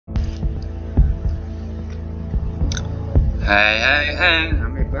Hey,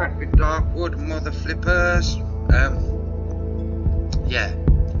 I'm back with Darkwood, mother flippers. Yeah.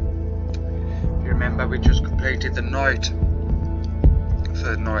 If you remember, we just completed the night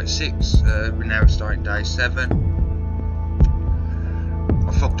for night 6. We're now starting day 7.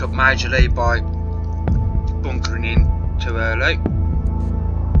 I fucked up majorly by bunkering in too early.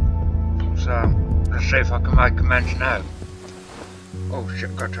 So, let's see if I can make amends now. Oh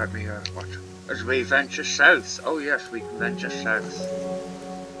shit, gotta take me watch. As we venture south. Oh yes, we can venture south.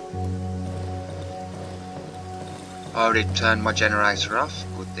 I already turned my generator off.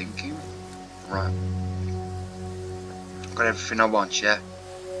 Good thinking. Right. Got everything I want, yeah?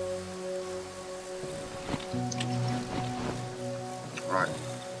 Right.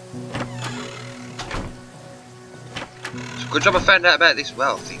 It's a good job I found out about this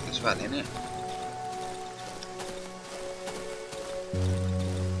well thing as well, isn't it?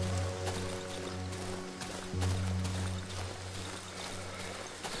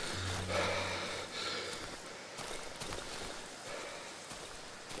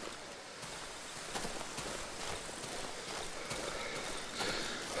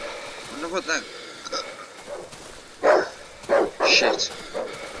 What the shit.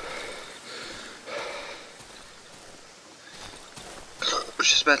 I was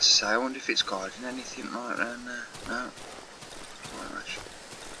just about to say, I wonder if it's guarding anything like that. No.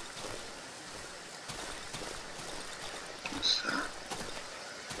 What's that?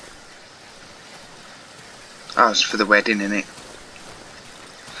 Oh, it's for the wedding, innit?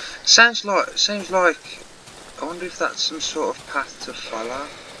 Seems like I wonder if that's some sort of path to follow.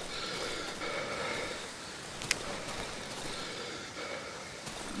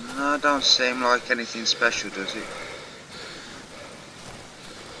 No, it don't seem like anything special, does it?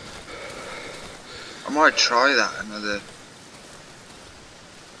 I might try that another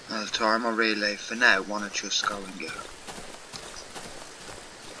time. I really, for now, want to just go and go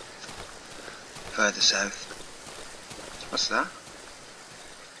further south. What's that?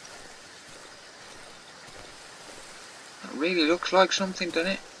 It really looks like something,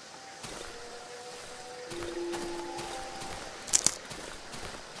 doesn't it?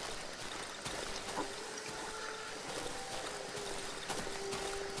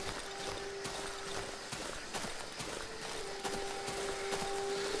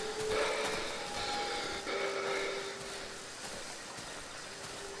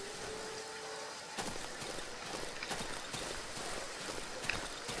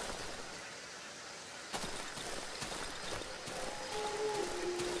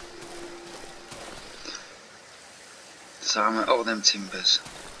 So I'm at all them timbers.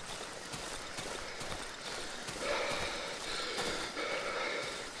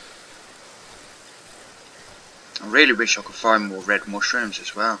 I really wish I could find more red mushrooms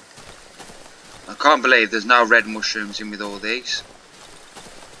as well. I can't believe there's no red mushrooms in with all these.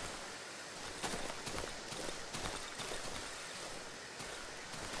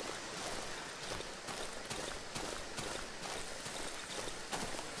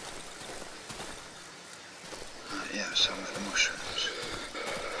 Yeah, some of the mushrooms.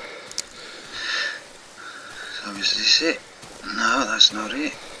 So is this it? No, that's not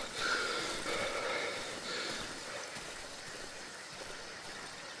it.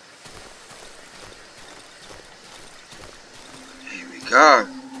 Here we go.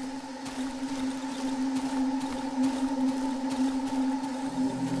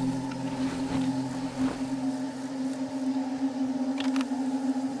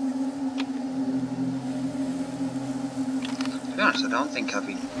 To be honest, I don't think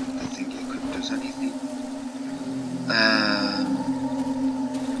having the thing equipped does anything.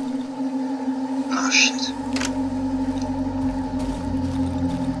 Oh shit.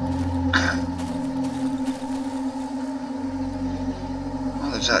 Oh,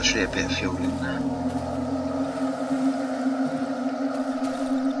 there's actually a bit of fuel in there.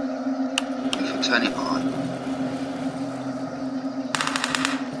 If I turn it on.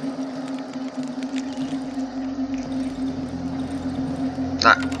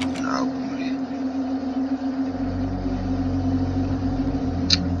 That, no, really.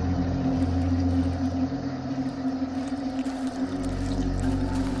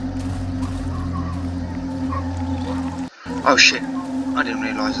 Oh shit, I didn't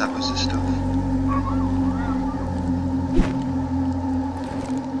realise that was the stuff.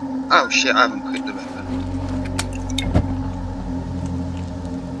 Oh shit, I haven't quit the weapon.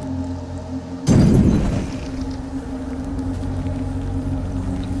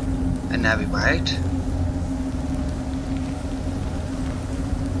 And now we wait.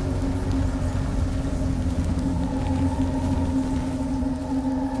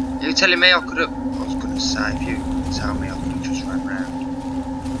 You telling me I could have... I was going to say, if you tell me I could have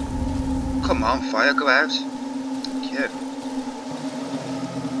come on, fire, go out. Thank you.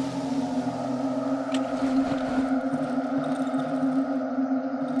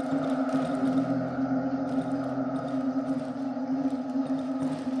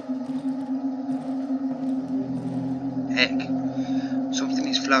 Heck, something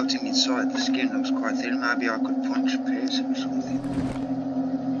is floating inside. The skin looks quite thin. Maybe I could punch a piece or something.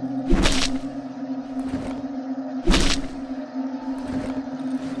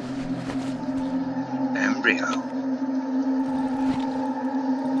 Embryo.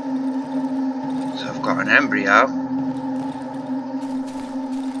 So I've got an embryo.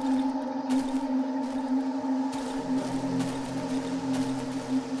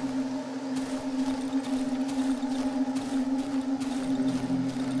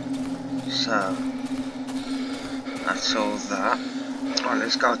 So that's all that. Right,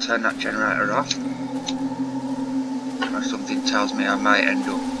 let's go turn that generator off. Or something tells me I might end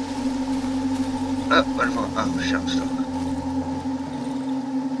up. Oh, what have I? Oh shit, I'm stuck.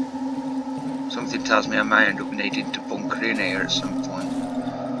 Something tells me I may end up needing to bunker in here at some point.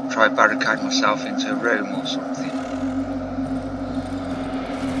 Try barricade myself into a room or something.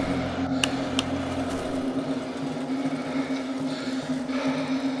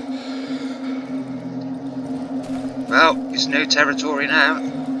 Well, it's new territory now.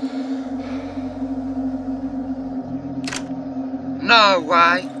 No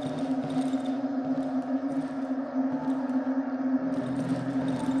way!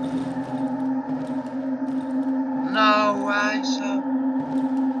 No way, so...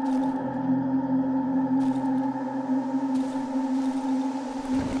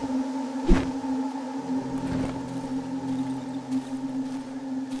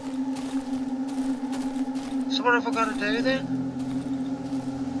 So what have I got to do then?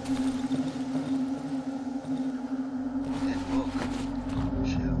 Look.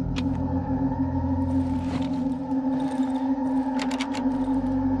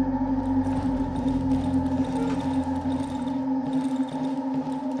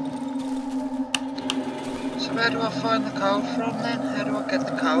 So where do I find the code from then? How do I get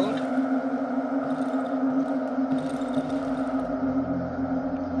the code?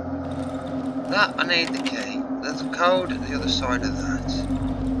 That, I need the key. There's a code at the other side of that.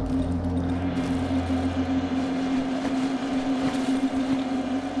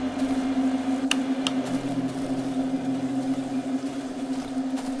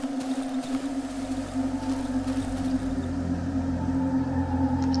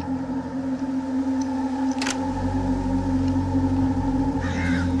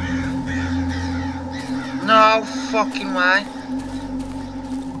 No fucking way.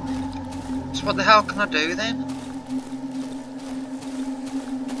 So what the hell can I do then?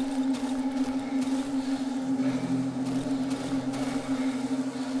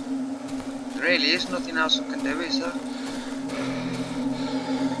 There really is nothing else I can do, is there?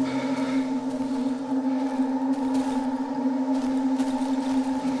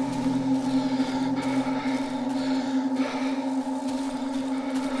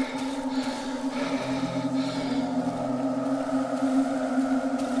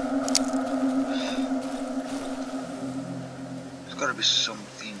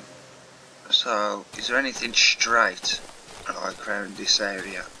 Something. So, is there anything straight like around this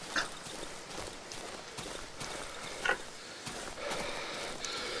area?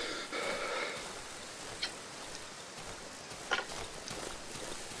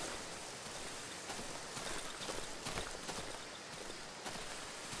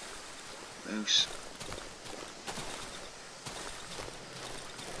 Moose.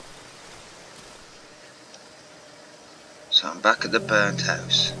 So I'm back at the burnt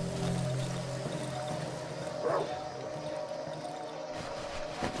house.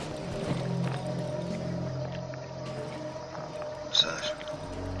 What's that?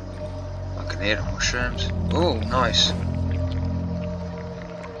 I can hear the mushrooms. Oh, nice.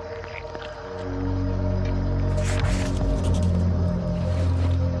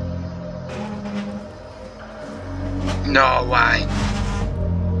 No way.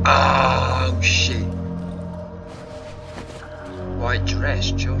 Oh shit. White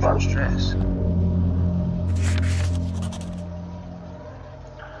dress, children's dress.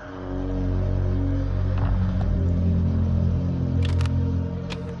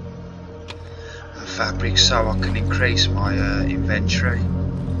 And fabric so I can increase my inventory.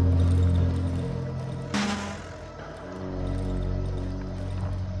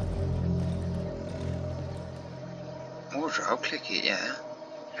 Wardrobe, click it, yeah.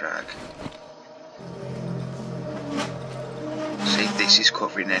 Drag. See if this is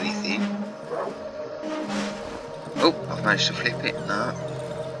covering anything. Oh, I've managed to flip it. No.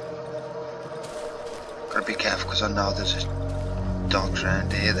 Gotta be careful because I know there's dogs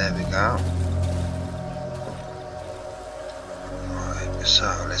around here. There we go. Right,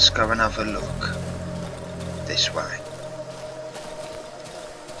 so let's go and have a look this way.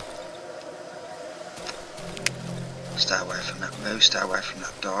 Stay away from that moose, stay away from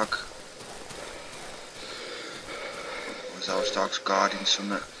that dog. Was those dogs guarding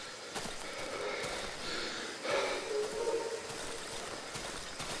something?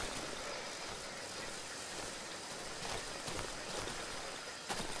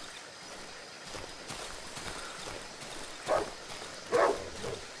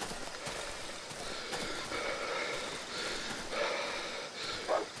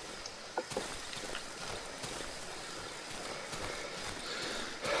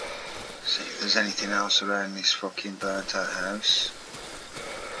 See if there's anything else around this fucking burnt out house.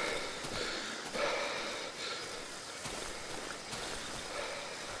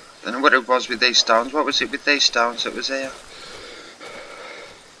 Don't know what it was with these stones. What was it with these stones that was here?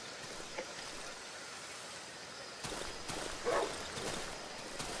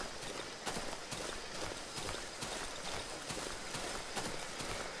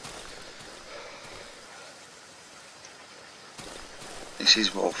 This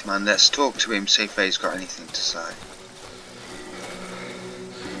is Wolfman. Let's talk to him, see if he's got anything to say.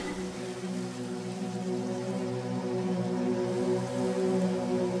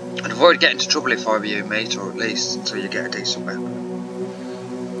 I'd avoid getting into trouble if I were you, mate, or at least until you get a decent weapon.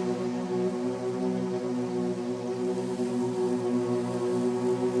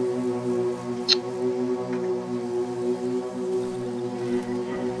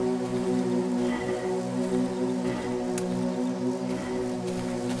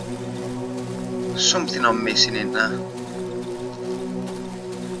 Something I'm missing in there.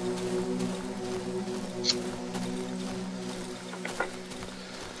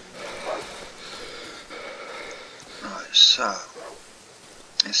 Right, so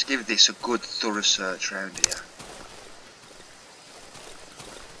let's give this a good thorough search around here.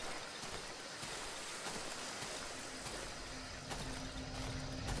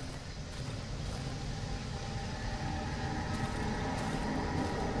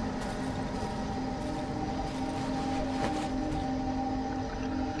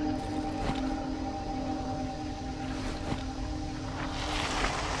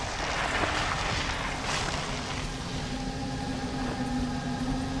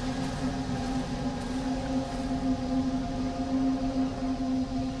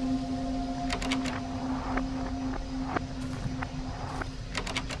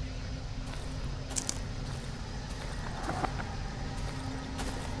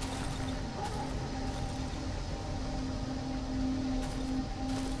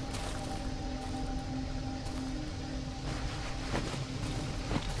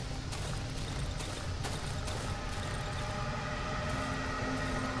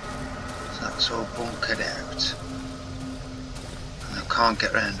 That's all bunkered out, and I can't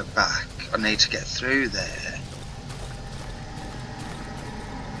get round the back. I need to get through there.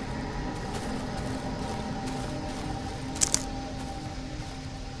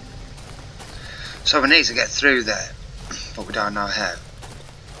 So we need to get through there, but we don't know how.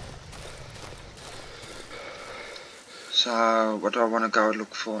 So what do I want to go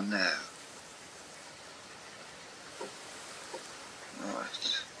look for now?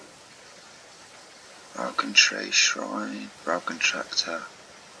 Right. Broken tree, shrine, broken tractor,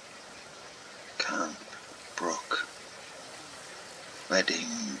 camp, brook, wedding.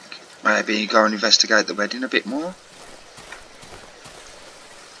 Maybe go and investigate the wedding a bit more.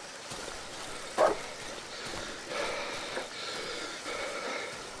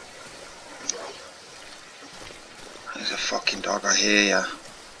 There's a fucking dog, I hear ya.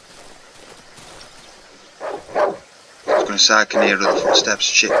 I was going to say I can hear other footsteps,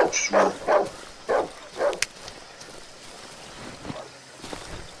 shit, just run.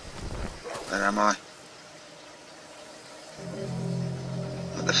 Where am I?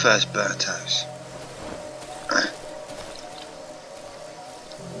 At the first burnt house. Right,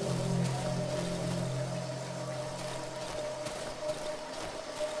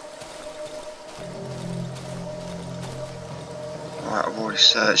 I've already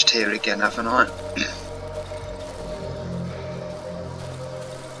searched here again, haven't I?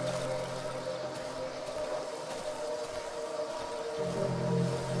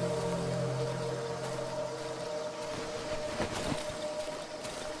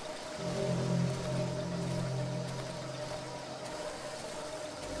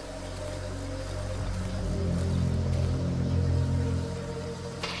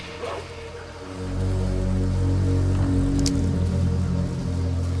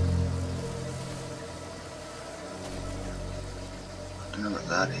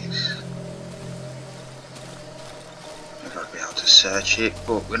 search it,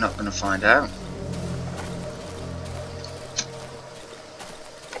 but we're not going to find out.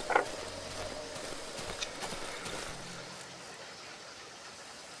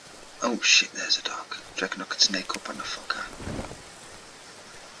 Oh shit, there's a dog. Do you reckon I could sneak up on the fucker?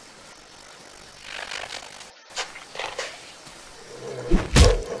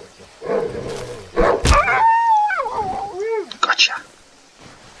 Gotcha.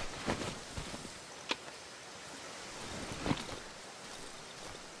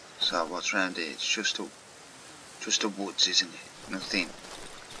 So what's round here? It's just a woods, isn't it? Nothing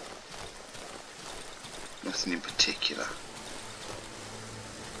in particular.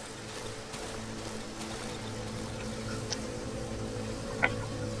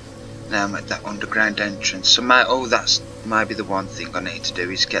 Now I'm at that underground entrance. So that's maybe the one thing I need to do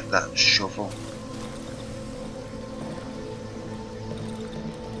is get that shovel.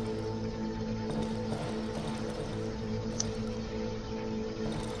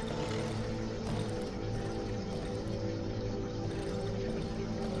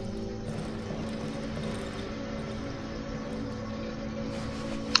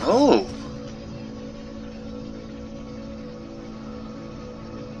 Oh!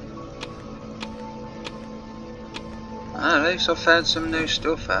 At least I found some new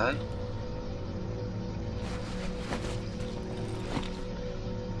stuff, eh?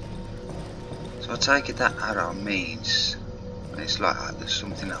 So I take it that arrow means it's like there's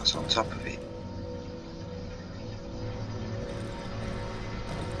something else on top of it.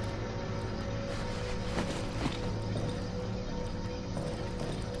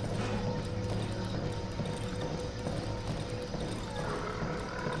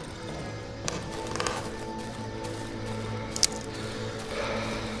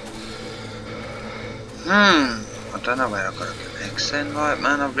 I don't know where I've got to go next then. Like,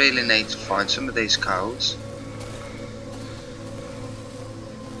 man, I really need to find some of these codes.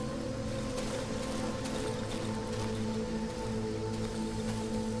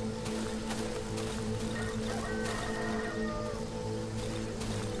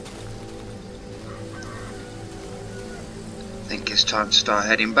 I think it's time to start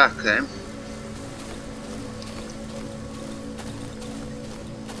heading back then.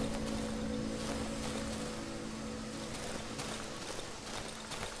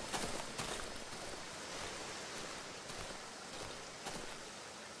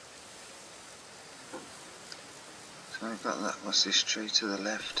 So I've got that. What's this tree to the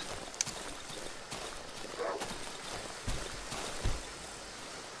left?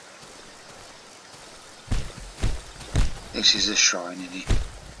 This is a shrine, isn't it?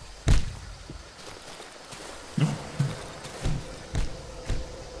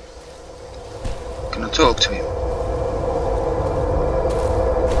 Can I talk to him?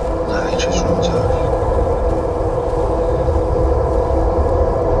 No, he just runs off.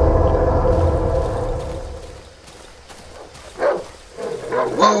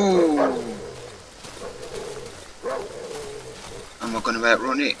 Whoa! Am I going to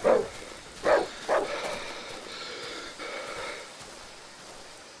outrun it?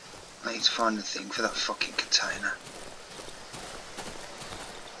 I need to find the thing for that fucking container.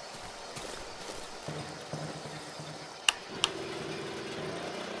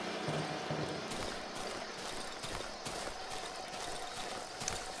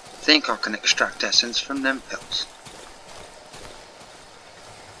 Think I can extract essence from them pills.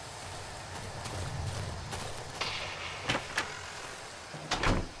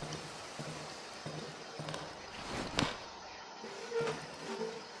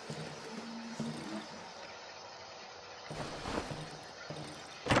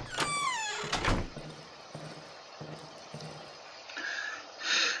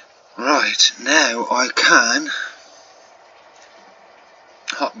 Right, now I can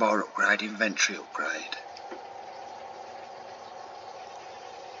hotbar upgrade, inventory upgrade.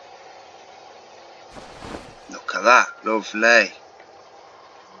 Look at that, lovely.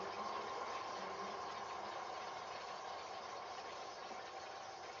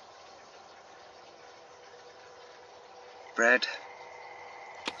 Bread.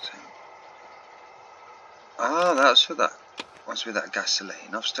 Oh, that's for that. What's with that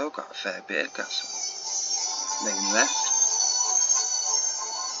gasoline? I've still got a fair bit of gasoline left.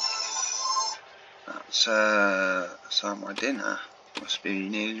 So my dinner must be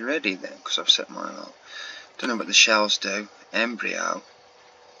nearly ready then, because I've set mine up. Don't know what the shells do. Embryo.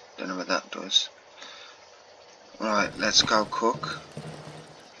 Don't know what that does. Right, let's go cook.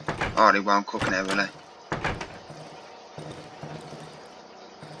 Oh, they won't cook now, will they?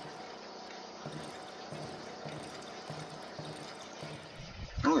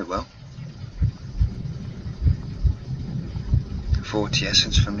 Oh, it will. 40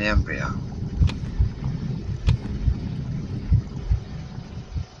 essence from the embryo.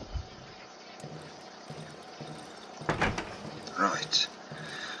 Right.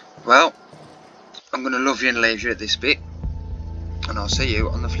 Well, I'm going to love you and leave you at this bit, and I'll see you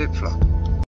on the flip-flop.